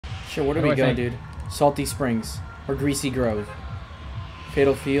Sure, where do we go, dude? Salty Springs or Greasy Grove?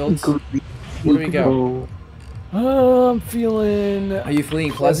 Fatal Fields? Where do we go? I'm feeling... Are you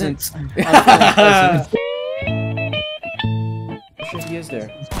fleeing Pleasant? I'm feeling Pleasant. Shit, he is there.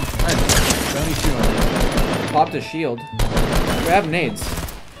 Bounty shoe on you. Popped a shield. We have nades.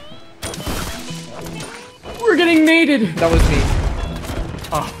 We're getting naded! That was me.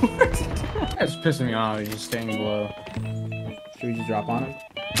 Oh, that's pissing me off. He's just standing below. Should we just drop on him?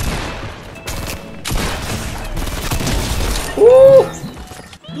 Ooh!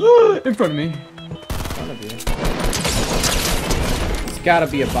 In front of me. It's gotta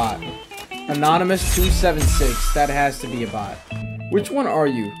be a bot. Anonymous 276. That has to be a bot. Which one are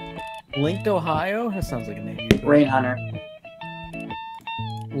you? Linked, Ohio? That sounds like a name. Rain Hunter.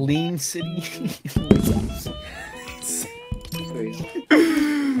 Lean City.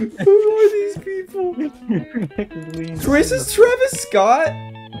 Who are these people? Chris is Travis Scott?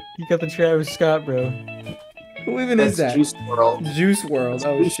 You got the Travis Scott, bro. Who even is that? Juice World. Juice World.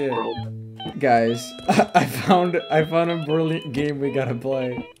 Oh Juice shit. World. Guys, I found a brilliant game we gotta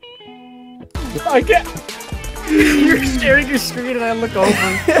play. I can't. You're staring at your screen and I look over.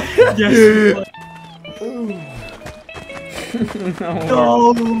 Yes.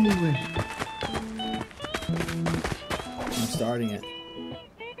 No. I'm starting it.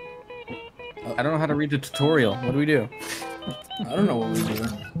 I don't know how to read the tutorial. What do we do? I don't know what we do.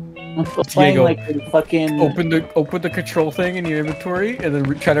 I'm still playing Diego, like the fucking... Open the control thing in your inventory and then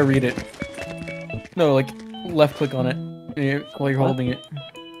try to read it. No, like left click on it while you're holding it.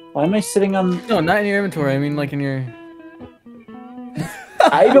 Why am I sitting on... No, not in your inventory. I mean like in your...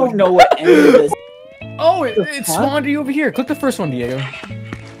 I don't know what any of this... Oh, it spawned you over here. Click the first one, Diego.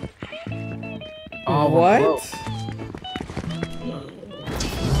 Oh, what?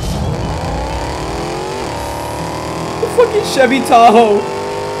 The fucking Chevy Tahoe.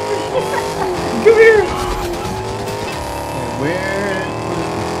 Come here. Where?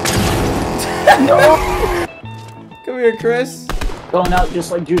 No! Come here, Chris. Going out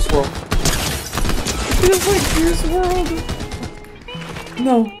just like Juice World. Just like Juice World.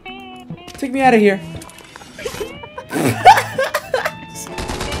 No. Take me out of here.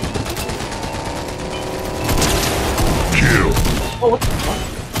 Kill. Oh, what the fuck?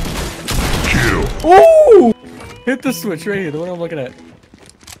 Kill. Ooh! Hit the switch right here, the one I'm looking at.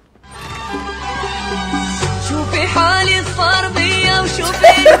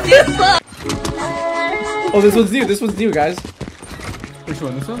 Oh, this one's new. This one's new, guys. Which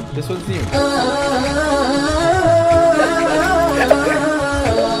one? This one? This one's new.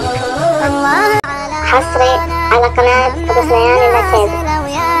 حصري على قناة أبو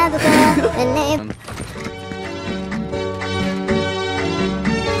سليمان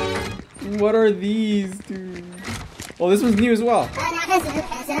What are these, dude? Oh, this one's new as well.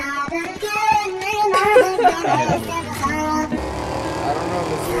 المكان. I don't know if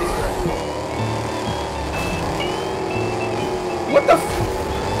it's race right. What the f-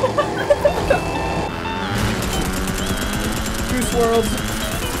 Juice World. I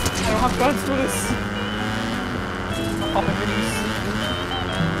don't have guns for this.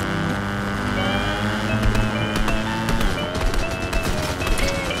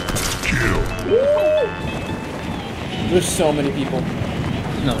 Kill. There's so many people.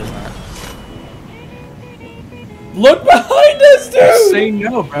 No, there's not. Look behind us, dude! Say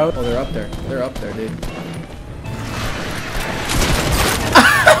no, bro. Oh, they're up there. They're up there, dude.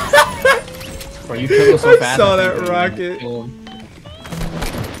 Bro, you killed us so fast. I saw that rocket.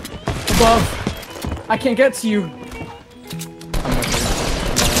 Above. I can't get to you.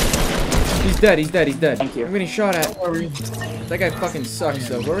 He's dead, he's dead, he's dead. Thank you. I'm getting shot at. That guy fucking sucks,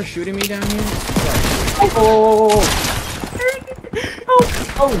 though. Whoever's shooting me down here. Oh!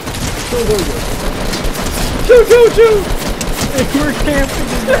 Choo! We're camping.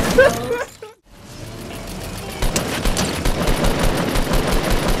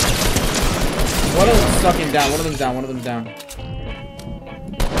 One of them's sucking down. One of them's down. One of them's down.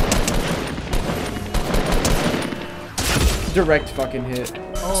 Direct fucking hit.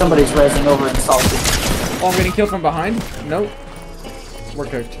 Somebody's rezzing over and salty. Oh, I'm getting killed from behind? Nope. We're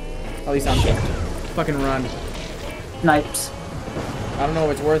cooked. At least I'm cooked. Fucking run. Snipes. I don't know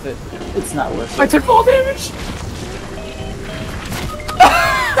if it's worth it. It's not worth I it. took fall damage.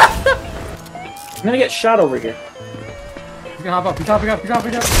 I'm gonna get shot over here. He's gonna hop up. He's hopping up. He's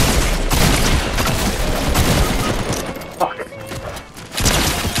hopping up. Fuck.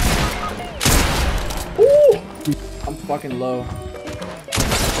 Ooh! I'm fucking low.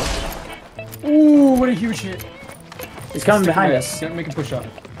 Ooh, what a huge hit. He's coming behind us. Don't make him push up.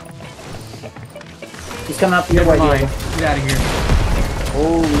 He's coming up your Never way. mind. Get out of here.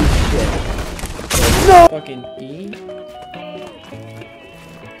 Holy No! Fucking E.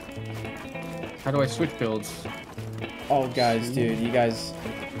 How do I switch builds? Oh, guys, dude, you guys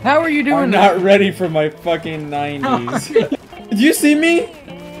How are you are doing not that? ready for my fucking 90s. Do you see me?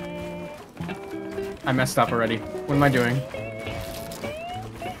 I messed up already. What am I doing?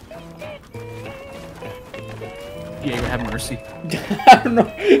 Yeah, you have mercy. I don't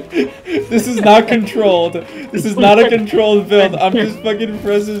know. This is not controlled. This is not a controlled build. I'm just fucking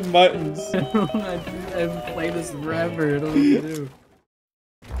pressing buttons. I've played this forever. I don't know what to do.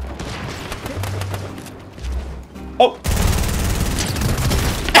 Oh!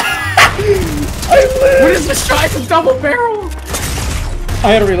 I lived! What is this shot? It's a double barrel!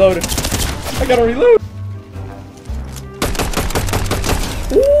 I gotta reload. I gotta reload.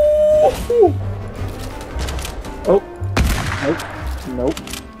 Ooh! Oh. Nope.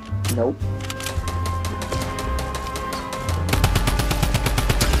 Nope.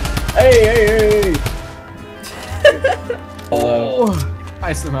 Hey! Hello. Oh,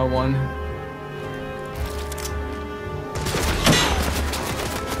 I somehow won.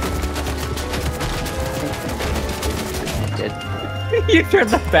 You turned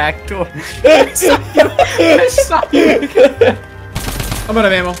the back door. I saw you. I'm out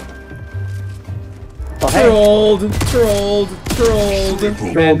of ammo. Oh, hey.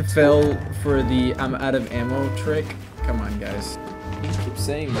 Trolled. Ben fell for the I'm out of ammo trick. Come on, guys. Keep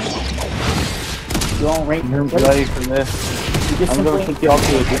saying that. You all rank. You're ready for this. You just I'm gonna simply- take you all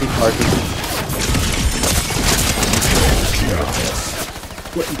to a duty party.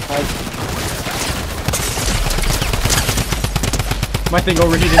 Get inside. My thing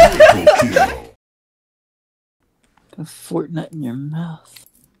overheated. Triple kill. Got Fortnite in your mouth.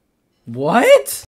 What?